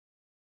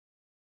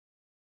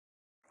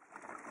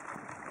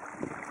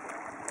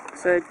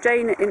So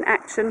Jane in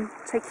action,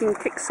 taking a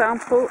kick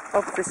sample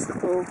of this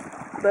little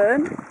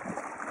burn.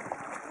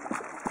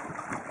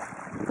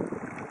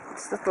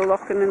 This little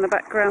locken in the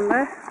background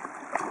there.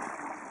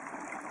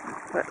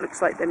 That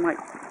looks like they might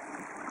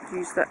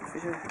use that for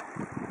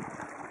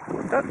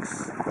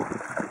ducks.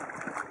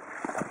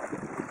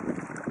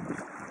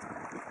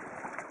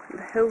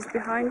 The hills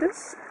behind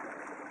us.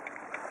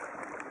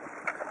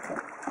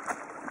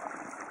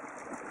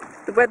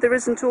 The weather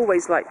isn't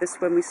always like this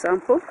when we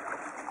sample.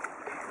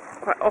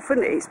 Quite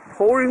often it's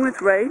pouring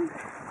with rain,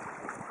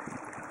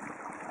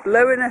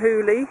 blowing a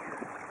hoolie,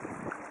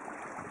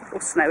 or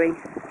snowing.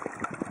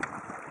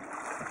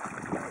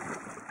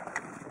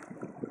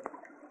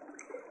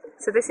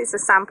 So this is a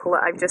sample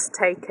that I've just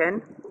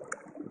taken.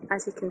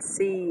 As you can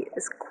see,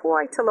 there's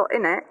quite a lot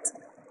in it.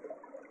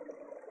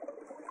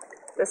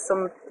 There's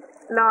some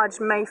large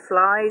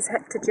mayflies,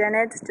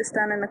 hectogenids, just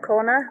down in the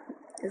corner.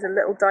 There's a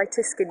little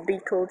dytiscid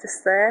beetle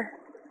just there.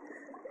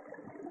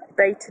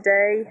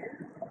 Betaday.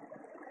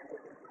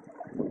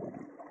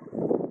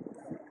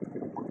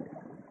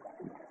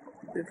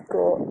 We've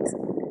got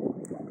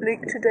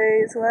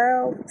Leuctridae as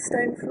well,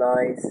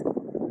 stoneflies,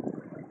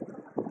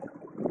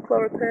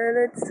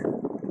 chloropyrlids.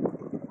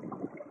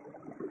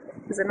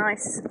 There's a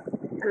nice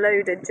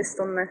pelodid just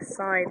on the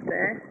side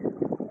there.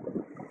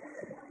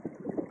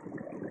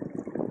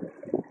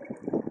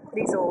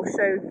 These all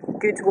show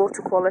good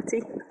water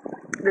quality.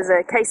 There's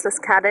a caseless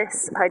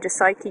caddis,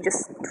 hydropsyche,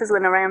 just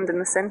twizzling around in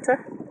the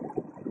centre.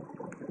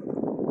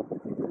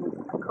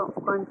 I can't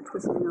find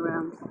twizzling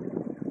around.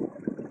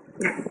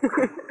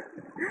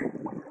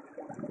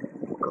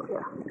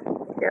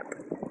 Yep.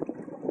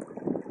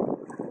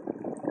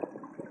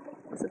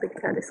 There's a big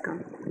caddis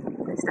gone.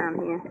 It's down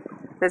here.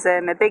 There's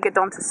a big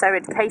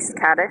odontocerid case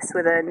caddis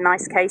with a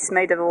nice case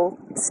made of all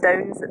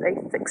stones that they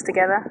fix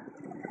together,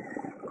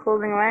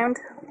 crawling around.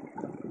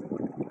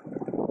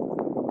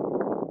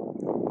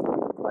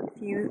 Quite a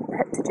few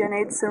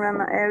hectogenids around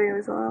that area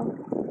as well.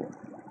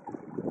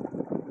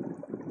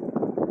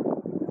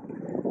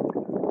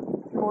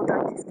 More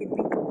dytiscid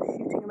beetles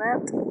shooting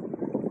about.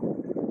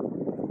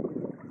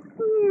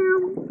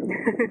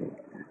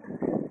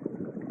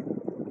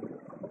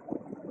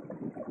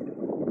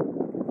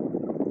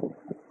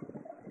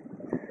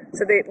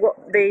 So the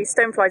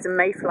stoneflies and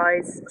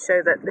mayflies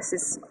show that this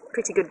is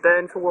pretty good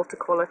burn for water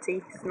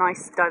quality. It's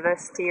nice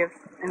diversity of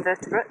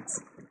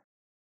invertebrates.